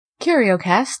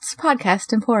CurioCast's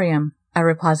Podcast Emporium, a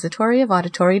repository of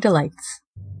auditory delights.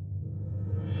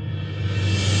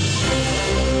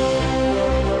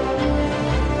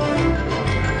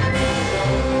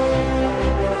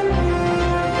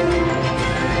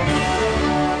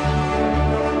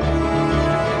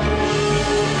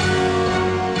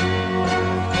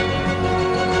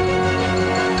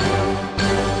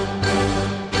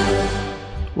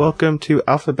 Welcome to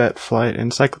Alphabet Flight, an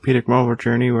encyclopedic Marvel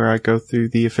journey where I go through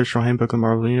the official handbook of the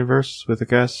Marvel Universe with a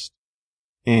guest,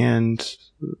 and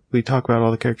we talk about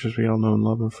all the characters we all know and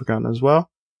love and forgotten as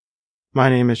well. My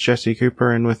name is Jesse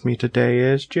Cooper, and with me today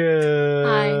is Jill.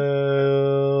 Hi.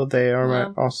 They are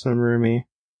Hello. my awesome roomie.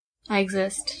 I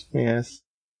exist. Yes.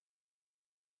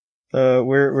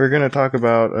 We're gonna talk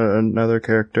about another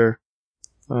character,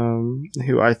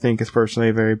 who I think is personally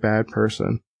a very bad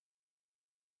person.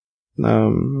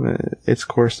 It's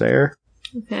Corsair.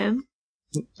 Okay.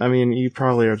 I mean, you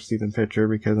probably already see the picture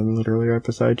because I'm literally right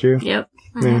beside you. Yep.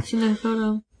 I Yeah. have seen that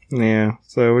photo. Yeah,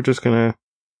 so we're just gonna...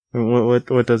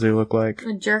 What does he look like?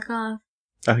 A jerk off.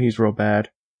 Oh, he's real bad.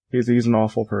 He's an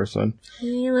awful person.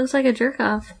 He looks like a jerk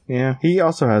off. Yeah, he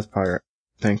also has pirate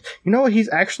things. You know what? He's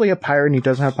actually a pirate and he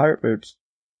doesn't have pirate boots.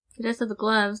 He does have the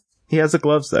gloves. He has the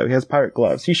gloves, though. He has pirate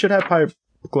gloves. He should have pirate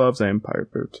gloves and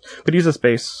pirate boots. But he's a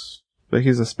space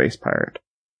pirate.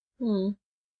 And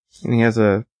he has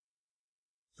a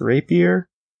rapier?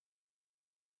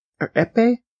 Or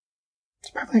épée? It's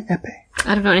probably an épée.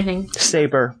 I don't know anything.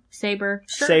 Saber. Saber.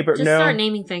 Sure. Saber, Just no. start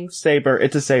naming things. Saber.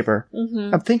 It's a saber.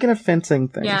 Mm-hmm. I'm thinking of fencing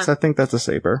things. Yeah. I think that's a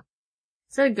saber.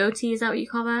 Is that a goatee? Is that what you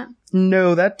call that?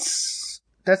 No, that's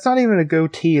not even a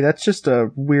goatee. That's just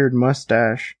a weird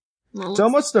mustache. Well, it It's looks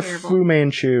almost a terrible. Fu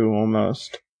Manchu,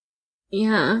 almost.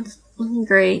 Yeah. It's looking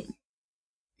great.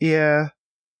 Yeah.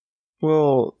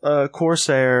 Well,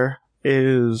 Corsair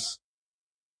is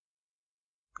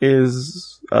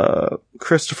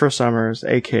Christopher Summers,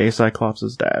 aka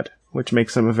Cyclops' dad, which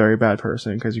makes him a very bad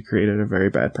person because he created a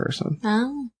very bad person.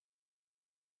 Oh.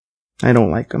 I don't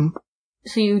like him.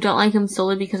 So you don't like him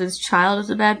solely because his child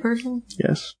is a bad person?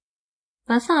 Yes.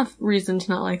 That's not a reason to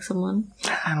not like someone.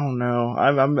 I don't know.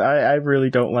 I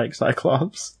really don't like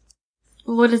Cyclops.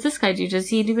 What does this guy do? Does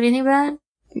he do anything bad?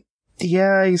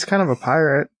 Yeah, he's kind of a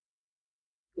pirate.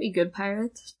 We good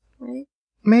pirates, right?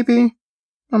 Maybe.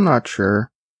 I'm not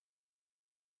sure.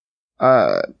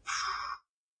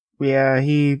 Yeah,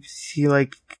 he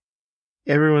like,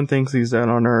 everyone thinks he's dead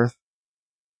on Earth.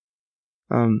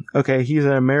 Okay, he's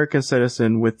an American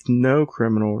citizen with no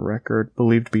criminal record,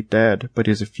 believed to be dead, but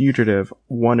he's a fugitive,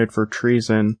 wanted for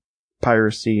treason,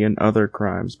 piracy, and other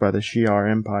crimes by the Shi'ar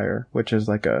Empire, which is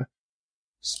like a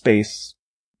space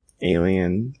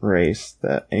alien race,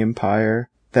 that empire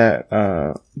that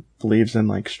believes in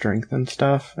like strength and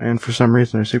stuff, and for some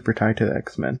reason they're super tied to the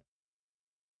X-Men.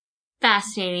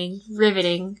 Fascinating,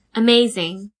 riveting,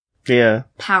 amazing, Yeah,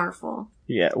 powerful.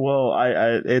 yeah. Well,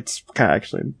 it's kind of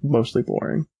actually mostly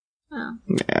boring. Oh.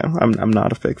 Yeah, I'm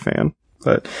not a big fan,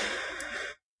 but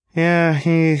yeah,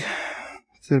 he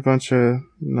did a bunch of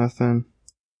nothing.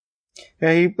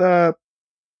 Yeah,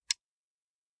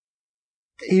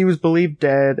 he was believed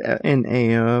dead in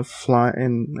a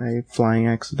flying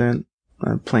accident,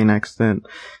 a plane accident.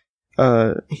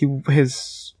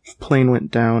 His plane went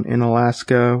down in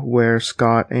Alaska, where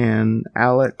Scott and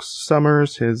Alex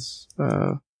Summers, his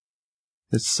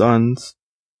sons,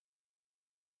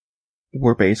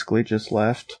 were basically just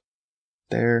left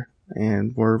there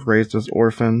and were raised as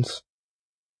orphans.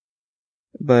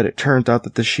 But it turns out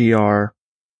that the Shi'ar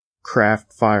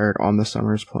craft fired on the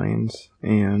Summers planes,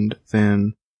 and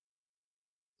then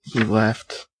he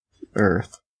left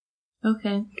Earth.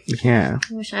 Okay. Yeah.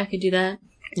 I wish I could do that.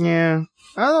 Yeah.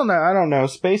 I don't know.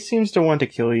 Space seems to want to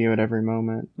kill you at every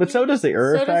moment. But so does the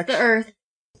Earth, So does actually. the Earth.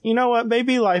 You know what?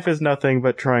 Maybe life is nothing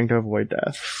but trying to avoid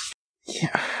death.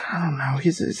 Yeah, I don't know.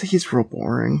 He's real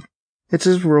boring. It's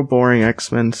just real boring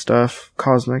X-Men stuff.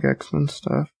 Cosmic X-Men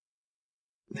stuff.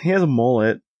 He has a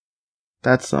mullet.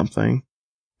 That's something,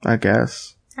 I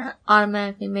guess. That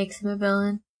automatically makes him a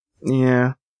villain.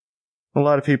 Yeah. A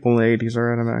lot of people in the 80s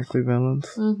are automatically villains.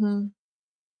 Mm-hmm.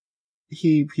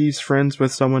 He's friends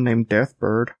with someone named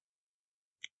Deathbird.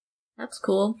 That's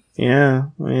cool. Yeah,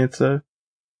 I mean, it's a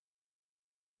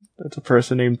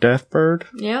person named Deathbird.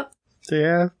 Yep. So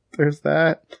yeah, there's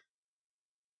that.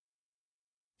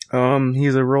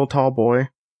 He's a real tall boy.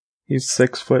 He's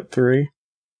 6'3".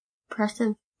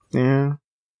 Impressive. Yeah.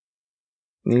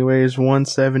 He weighs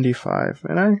 175,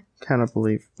 and I kind of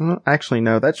believe. Well, actually,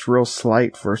 no, that's real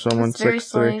slight for someone That's very 6'3".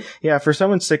 slight. Yeah, for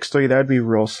someone 6'3", that'd be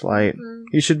real slight. Mm.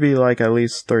 He should be like at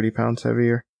least 30 pounds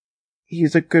heavier.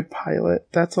 he's a good pilot.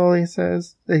 That's all he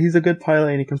says. That he's a good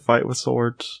pilot and he can fight with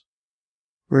swords.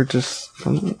 We're just,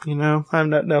 you know, I have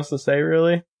nothing else to say,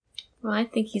 really. Well, I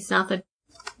think he's not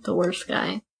the worst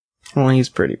guy. Well, he's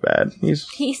pretty bad.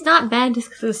 He's not bad just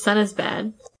because his son is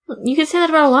bad. You can say that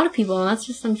about a lot of people, and that's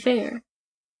just unfair.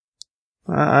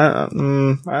 I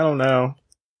don't know.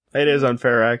 It is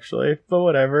unfair, actually, but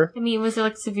whatever. I mean, was there,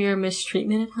 like, severe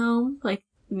mistreatment at home? Like,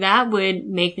 that would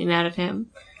make me mad at him.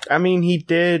 I mean, he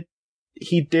did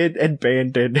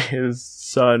abandon his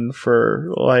son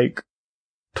for, like,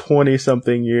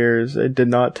 20-something years and did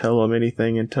not tell him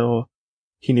anything until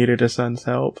he needed his son's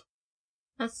help.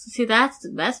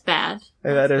 That's bad.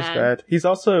 That is bad. He's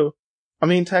also, I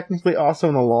mean, technically also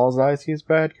in the law's eyes he's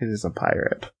bad because he's a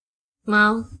pirate.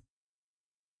 Well.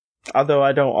 Although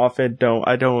I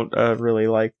don't really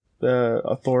like the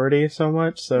authority so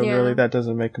much, so really that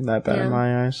doesn't make him that bad in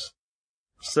my eyes.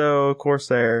 So,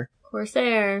 Corsair went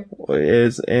to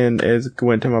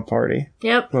my party.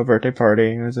 Yep. My birthday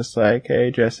party. And was just like,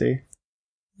 hey, Jesse,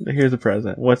 here's a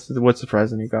present. What's the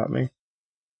present you got me?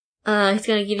 He's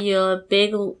gonna give you a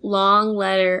big, long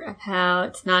letter of how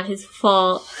it's not his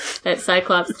fault that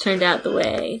Cyclops turned out the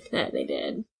way that they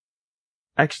did.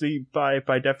 Actually,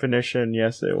 by definition,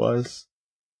 yes, it was.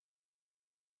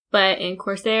 But in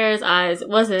Corsair's eyes, it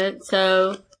wasn't,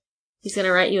 so he's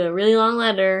gonna write you a really long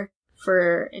letter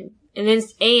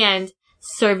and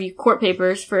serve you court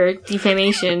papers for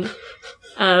defamation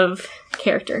of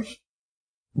character.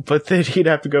 But then he'd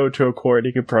have to go to a court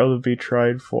he could probably be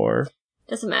tried for.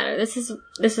 Doesn't matter. This is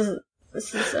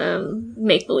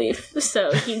make believe.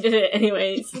 So he did it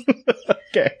anyways.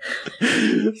 Okay.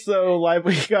 So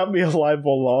he got me a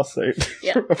libel lawsuit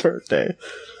for my birthday,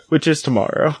 which is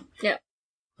tomorrow. Yep.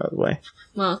 By the way.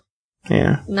 Well.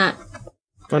 Yeah. Not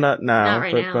now. But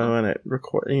when it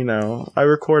I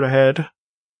record ahead.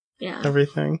 Yeah.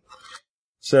 Everything.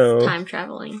 So time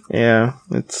traveling. Yeah,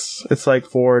 it's like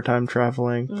 4 time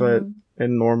traveling, but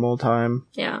in normal time.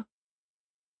 Yeah.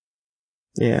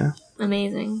 Yeah.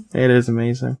 Amazing. It is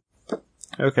amazing.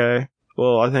 Okay.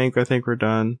 Well, I think we're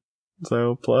done.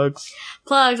 So, plugs.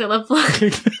 I love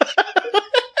plugs.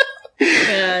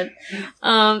 Good.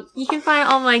 You can find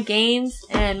all my games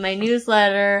and my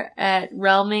newsletter at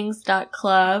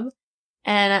realmings.club.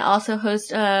 And I also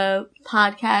host a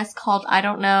podcast called I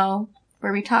Don't Know,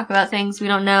 where we talk about things we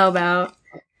don't know about.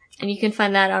 And you can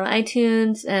find that on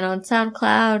iTunes and on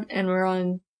SoundCloud, and we're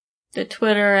on the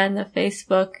Twitter and the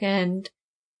Facebook, and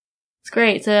it's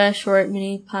great. It's a short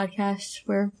mini podcast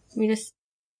where we just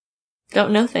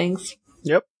don't know things.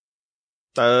 Yep.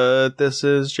 This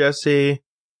is Jesse.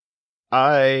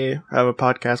 I have a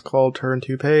podcast called Turn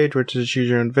 2 Page, which is a Choose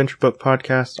Your Own Adventure book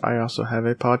podcast. I also have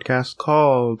a podcast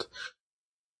called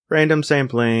Random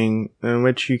Sampling, in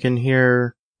which you can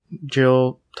hear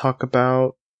Jill talk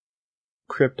about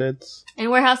cryptids. And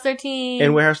Warehouse 13.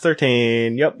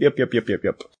 Yep.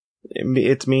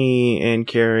 It's me and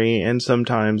Carrie, and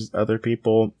sometimes other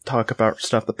people talk about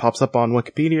stuff that pops up on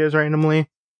Wikipedia randomly.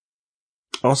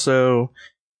 Also,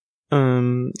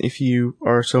 if you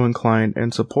are so inclined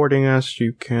and supporting us,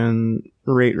 you can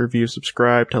rate, review,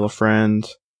 subscribe, tell a friend.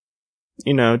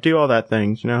 Do all that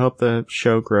things, help the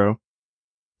show grow.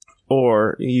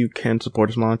 Or you can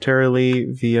support us monetarily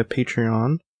via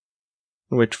Patreon,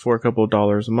 which for a couple of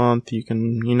dollars a month, you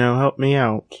can, help me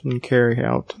out and carry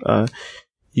out.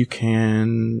 You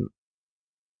can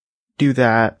do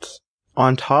that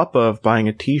on top of buying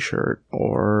a t-shirt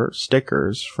or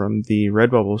stickers from the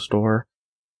Redbubble store,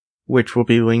 which will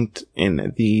be linked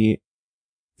in the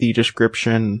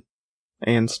description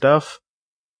and stuff.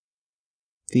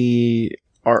 The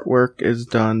artwork is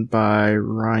done by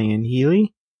Ryan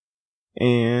Healy.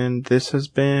 And this has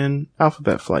been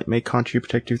Alphabet Flight. May Khonshu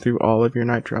protect you through all of your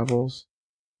night travels.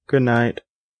 Good night.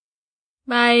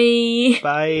 Bye.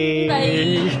 Bye.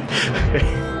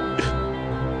 Bye.